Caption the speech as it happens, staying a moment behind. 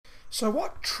So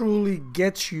what truly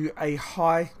gets you a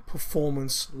high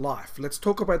performance life? Let's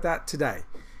talk about that today.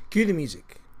 Cue the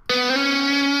music.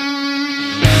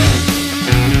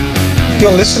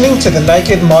 You're listening to the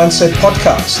Naked Mindset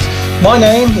Podcast. My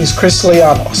name is Chris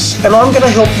Lianos, and I'm going to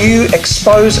help you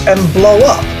expose and blow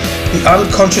up the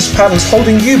unconscious patterns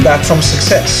holding you back from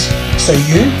success so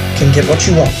you can get what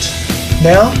you want.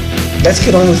 Now, let's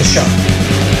get on with the show.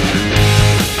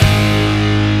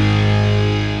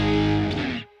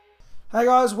 Hey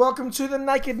guys, welcome to the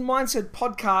Naked Mindset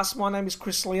Podcast. My name is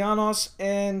Chris Lianos,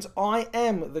 and I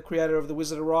am the creator of the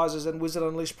Wizard Arises and Wizard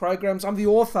Unleashed programs. I'm the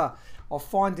author of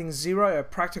Finding Zero, a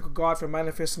practical guide for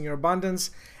manifesting your abundance.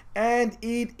 And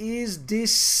it is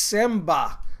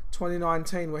December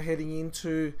 2019. We're heading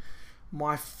into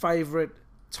my favorite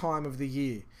time of the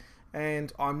year.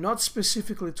 And I'm not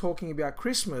specifically talking about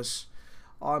Christmas.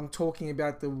 I'm talking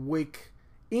about the week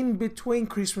in between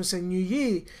Christmas and New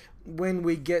Year, when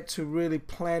we get to really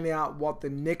plan out what the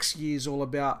next year is all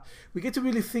about. We get to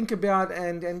really think about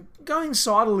and go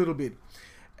inside a little bit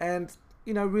and,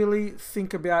 really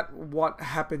think about what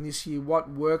happened this year,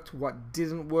 what worked, what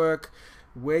didn't work,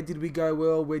 where did we go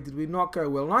well, where did we not go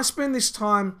well. And I spend this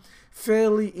time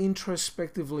fairly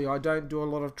introspectively. I don't do a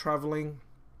lot of traveling.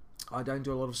 I don't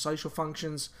do a lot of social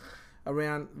functions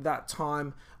around that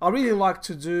time. I really like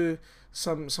to do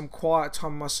some quiet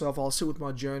time myself. I'll sit with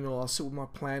my journal, I'll sit with my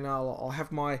planner, I'll have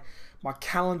my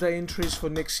calendar entries for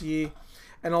next year,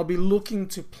 and I'll be looking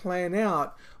to plan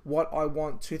out what I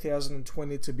want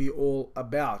 2020 to be all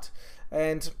about.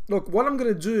 And look, what I'm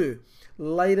going to do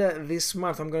later this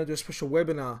month, I'm going to do a special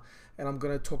webinar, and I'm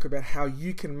going to talk about how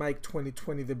you can make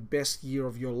 2020 the best year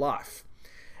of your life.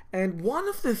 And one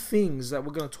of the things that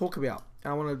we're going to talk about,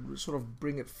 and I want to sort of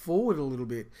bring it forward a little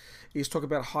bit, is talk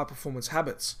about high performance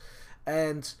habits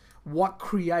and what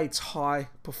creates high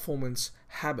performance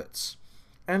habits.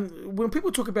 And when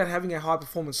people talk about having a high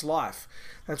performance life,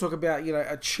 they talk about,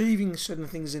 achieving certain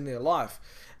things in their life.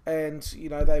 And,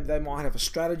 they might have a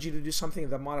strategy to do something.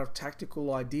 They might have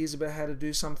tactical ideas about how to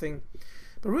do something.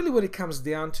 But really what it comes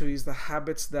down to is the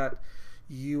habits that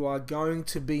you are going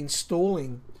to be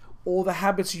installing, or the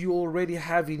habits you already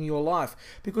have in your life.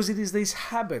 Because it is these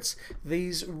habits,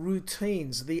 these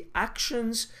routines, the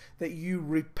actions that you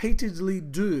repeatedly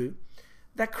do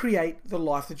that create the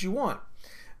life that you want.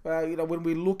 When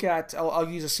we look at, I'll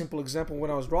use a simple example. When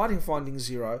I was writing Finding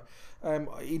Zero,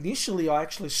 initially I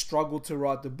actually struggled to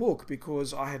write the book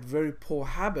because I had very poor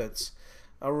habits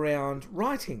around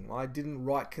writing. I didn't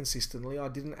write consistently. I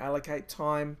didn't allocate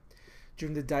time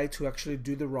during the day to actually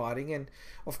do the writing. And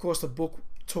of course the book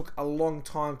took a long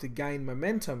time to gain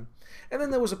momentum. And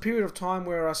then there was a period of time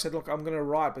where I said, look, I'm going to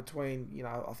write between,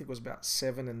 I think it was about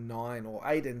 7 and 9 or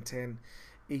 8 and 10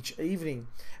 each evening.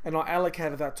 And I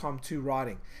allocated that time to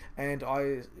writing. And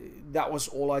that was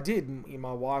all I did.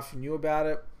 My wife knew about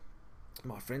it.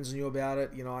 My friends knew about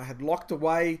it. I had locked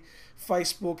away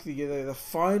Facebook. The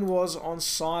phone was on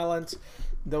silent.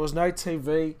 There was no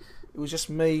TV. It was just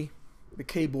me, the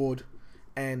keyboard,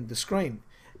 and the screen.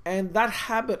 And that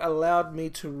habit allowed me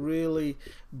to really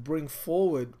bring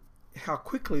forward how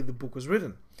quickly the book was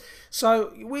written.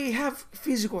 So we have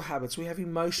physical habits, we have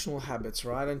emotional habits,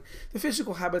 right? And the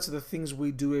physical habits are the things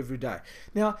we do every day.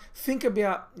 Now, think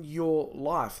about your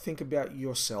life, think about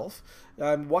yourself.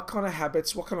 What kind of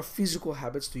habits, what kind of physical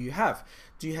habits do you have?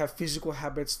 Do you have physical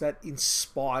habits that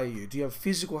inspire you? Do you have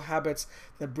physical habits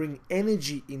that bring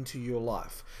energy into your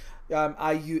life?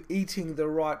 Are you eating the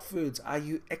right foods? Are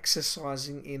you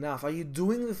exercising enough? Are you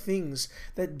doing the things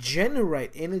that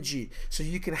generate energy so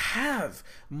you can have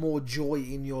more joy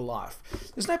in your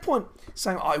life? There's no point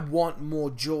saying, I want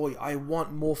more joy. I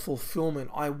want more fulfillment.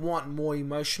 I want more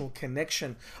emotional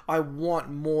connection. I want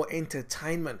more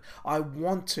entertainment. I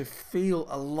want to feel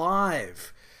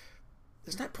alive.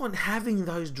 There's no point having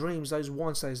those dreams, those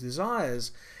wants, those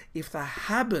desires if the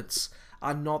habits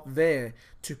are not there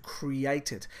to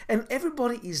create it. And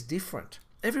everybody is different.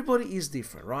 Everybody is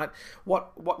different, right?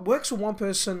 What works for one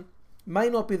person may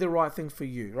not be the right thing for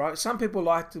you, right? Some people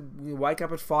like to wake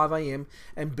up at 5 a.m.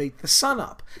 and beat the sun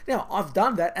up. Now, I've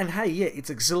done that, and hey, yeah,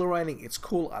 it's exhilarating, it's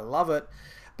cool, I love it,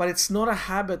 but it's not a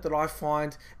habit that I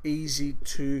find easy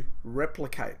to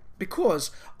replicate because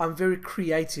I'm very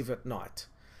creative at night.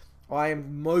 I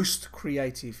am most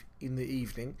creative in the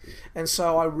evening, and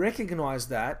so I recognize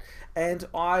that, and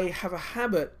I have a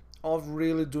habit of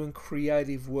really doing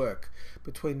creative work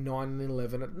between 9 and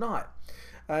 11 at night.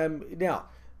 Now,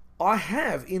 I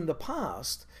have in the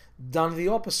past done the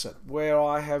opposite, where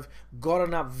I have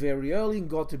gotten up very early and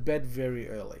got to bed very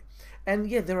early. And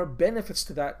yeah, there are benefits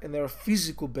to that, and there are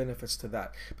physical benefits to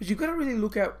that. But you've got to really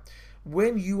look at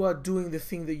when you are doing the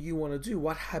thing that you want to do,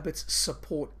 what habits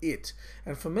support it?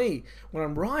 And for me, when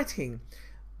I'm writing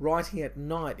at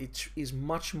night, it is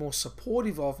much more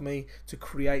supportive of me to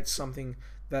create something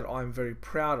that I'm very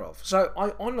proud of. So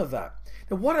I honor that.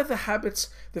 Now, what are the habits,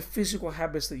 the physical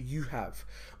habits that you have?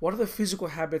 What are the physical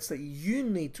habits that you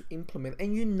need to implement,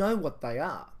 and you know what they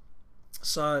are?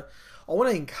 So I want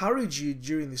to encourage you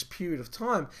during this period of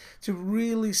time to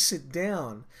really sit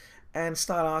down and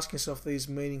start asking yourself these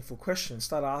meaningful questions.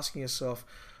 Start asking yourself,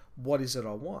 what is it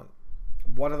I want?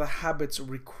 What are the habits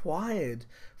required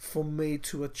for me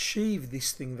to achieve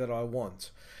this thing that I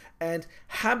want? And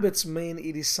habits mean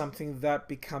it is something that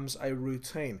becomes a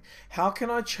routine. How can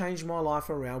I change my life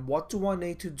around? What do I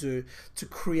need to do to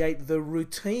create the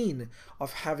routine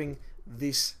of having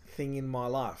this thing in my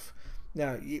life?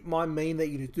 Now, it might mean that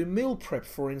you need to do meal prep,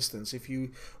 for instance. If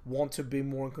you want to be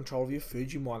more in control of your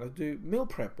food, you might have to do meal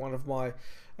prep. One of my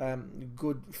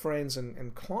good friends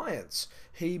and clients,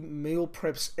 he meal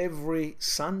preps every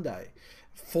Sunday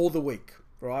for the week,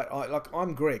 right?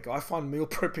 I'm Greg. I find meal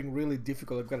prepping really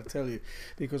difficult, I've got to tell you,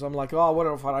 because I'm like, oh, what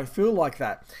if I don't feel like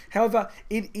that? However,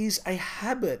 it is a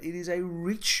habit. It is a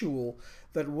ritual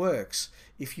that works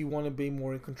if you want to be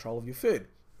more in control of your food.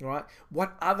 Right?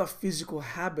 What other physical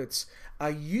habits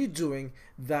are you doing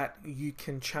that you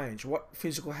can change? What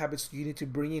physical habits do you need to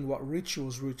bring in? What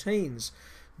rituals, routines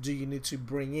do you need to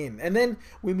bring in? And then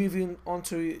we're moving on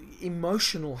to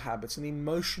emotional habits and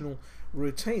emotional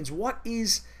routines. What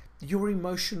is your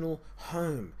emotional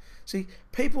home? See,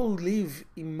 people live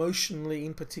emotionally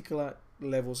in particular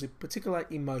levels, in particular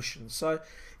emotions. So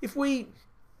if we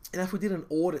did an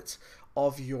audit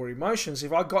of your emotions,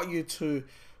 if I got you to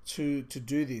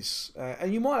do this,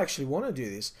 and you might actually want to do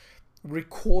this,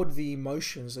 record the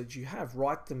emotions that you have,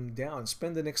 write them down,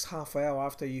 spend the next half hour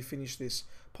after you finish this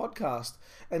podcast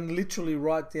and literally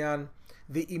write down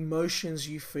the emotions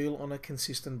you feel on a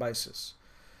consistent basis,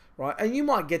 right? And you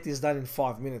might get this done in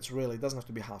 5 minutes, really. It doesn't have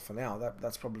to be half an hour.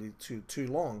 That's probably too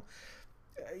long.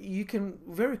 You can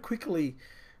very quickly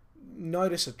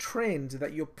notice a trend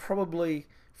that you're probably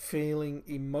feeling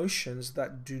emotions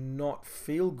that do not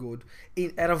feel good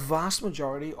at a vast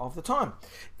majority of the time.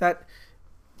 That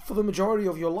for the majority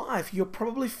of your life, you're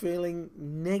probably feeling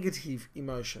negative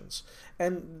emotions.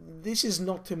 And this is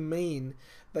not to mean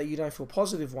that you don't feel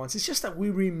positive ones. It's just that we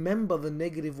remember the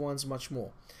negative ones much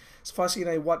more. So first,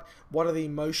 what are the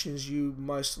emotions you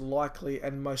most likely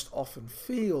and most often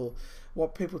feel?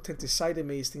 What people tend to say to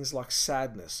me is things like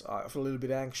sadness. I feel a little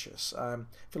bit anxious. I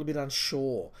feel a bit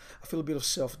unsure. I feel a bit of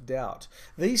self-doubt.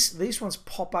 These ones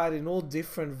pop out in all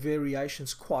different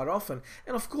variations quite often.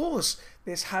 And of course,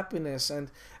 there's happiness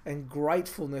and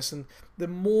gratefulness. And the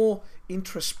more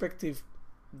introspective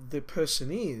the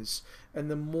person is, and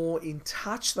the more in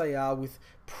touch they are with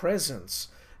presence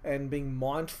and being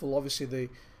mindful, obviously the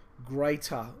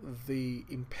greater the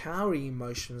empowering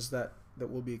emotions that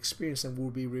will be experienced and will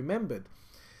be remembered.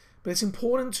 But it's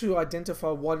important to identify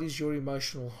what is your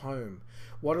emotional home.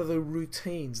 What are the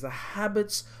routines, the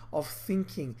habits of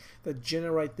thinking that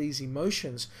generate these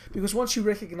emotions? Because once you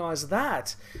recognize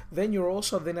that, then you're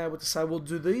also then able to say, well,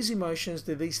 do these emotions,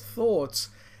 do these thoughts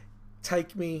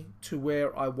take me to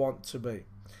where I want to be?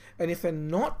 And if they're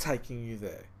not taking you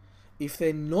there, if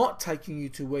they're not taking you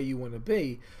to where you want to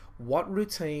be, what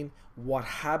routine, what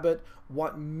habit,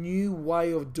 what new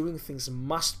way of doing things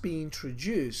must be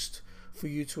introduced for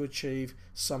you to achieve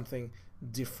something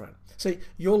different? See,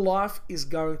 your life is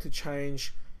going to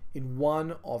change in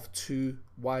one of two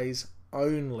ways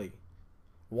only.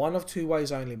 One of two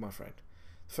ways only, my friend.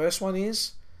 First one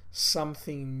is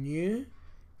something new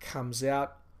comes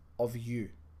out of you.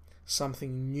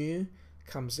 Something new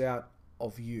comes out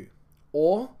of you.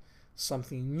 Or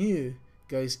something new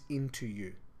goes into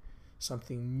you.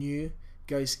 Something new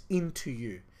goes into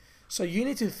you. So you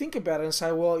need to think about it and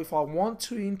say, well, if I want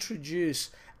to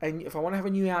introduce, and if I want to have a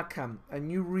new outcome, a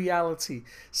new reality,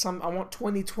 I want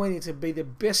 2020 to be the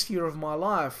best year of my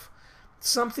life,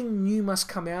 something new must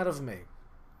come out of me.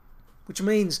 Which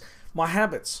means my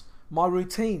habits, my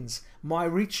routines, my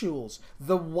rituals,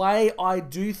 the way I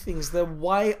do things, the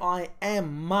way I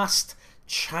am must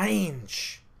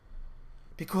change.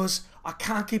 Because I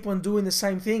can't keep on doing the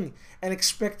same thing and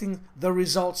expecting the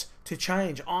results to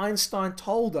change. Einstein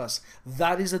told us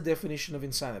that is the definition of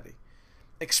insanity.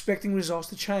 Expecting results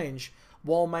to change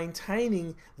while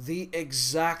maintaining the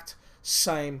exact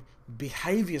same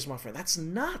behaviors, my friend. That's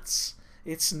nuts.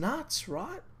 It's nuts,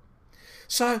 right?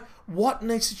 So what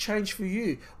needs to change for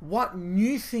you? What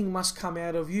new thing must come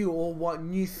out of you, or what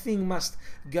new thing must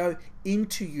go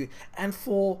into you? And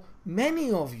for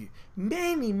many of you,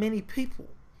 many people,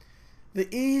 The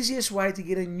easiest way to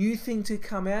get a new thing to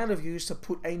come out of you is to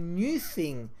put a new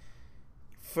thing,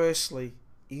 firstly,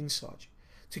 inside you.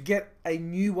 To get a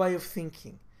new way of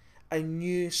thinking, a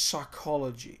new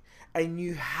psychology, a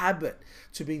new habit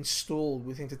to be installed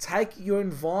within, to take your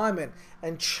environment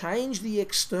and change the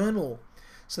external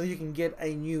so that you can get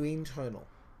a new internal.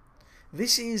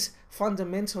 This is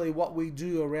fundamentally what we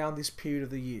do around this period of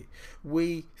the year.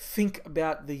 We think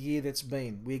about the year that's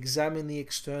been. We examine the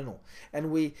external and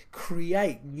we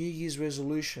create New Year's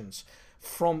resolutions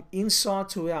from inside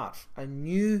to out. A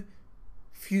new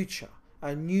future,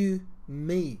 a new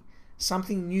me,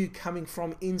 something new coming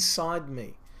from inside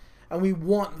me. And we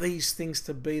want these things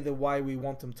to be the way we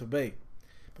want them to be.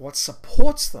 But what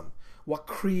supports them, what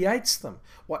creates them,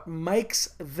 what makes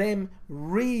them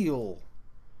real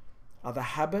are the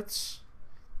habits,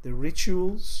 the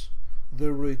rituals,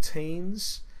 the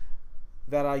routines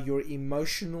that are your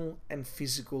emotional and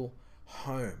physical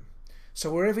home.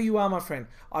 So wherever you are, my friend,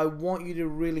 I want you to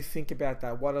really think about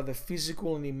that. What are the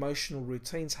physical and emotional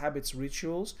routines, habits,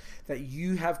 rituals that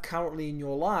you have currently in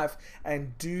your life,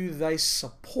 and do they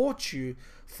support you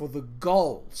for the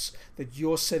goals that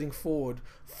you're setting forward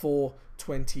for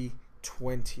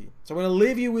 2020? So I'm going to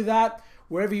leave you with that.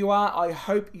 Wherever you are, I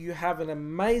hope you have an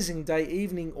amazing day,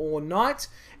 evening, or night.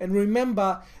 And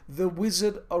remember, The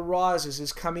Wizard Arises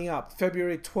is coming up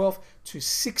February 12th to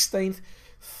 16th.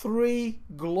 3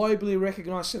 globally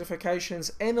recognized certifications: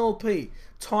 NLP,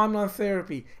 Timeline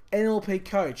Therapy, NLP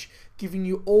Coach, giving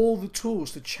you all the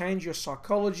tools to change your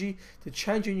psychology, to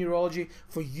change your neurology,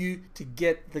 for you to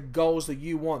get the goals that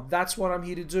you want. That's what I'm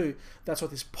here to do. That's what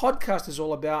this podcast is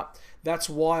all about. That's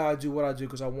why I do what I do,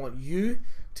 because I want you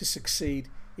to succeed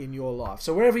in your life.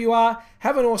 So wherever you are,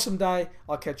 have an awesome day.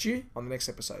 I'll catch you on the next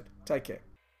episode. Take care.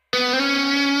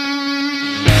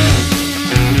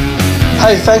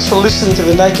 Hey, thanks for listening to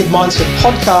the Naked Mindset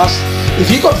podcast.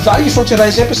 If you got value from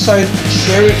today's episode,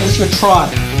 share it with your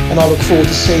tribe. And I look forward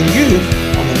to seeing you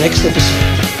on the next episode.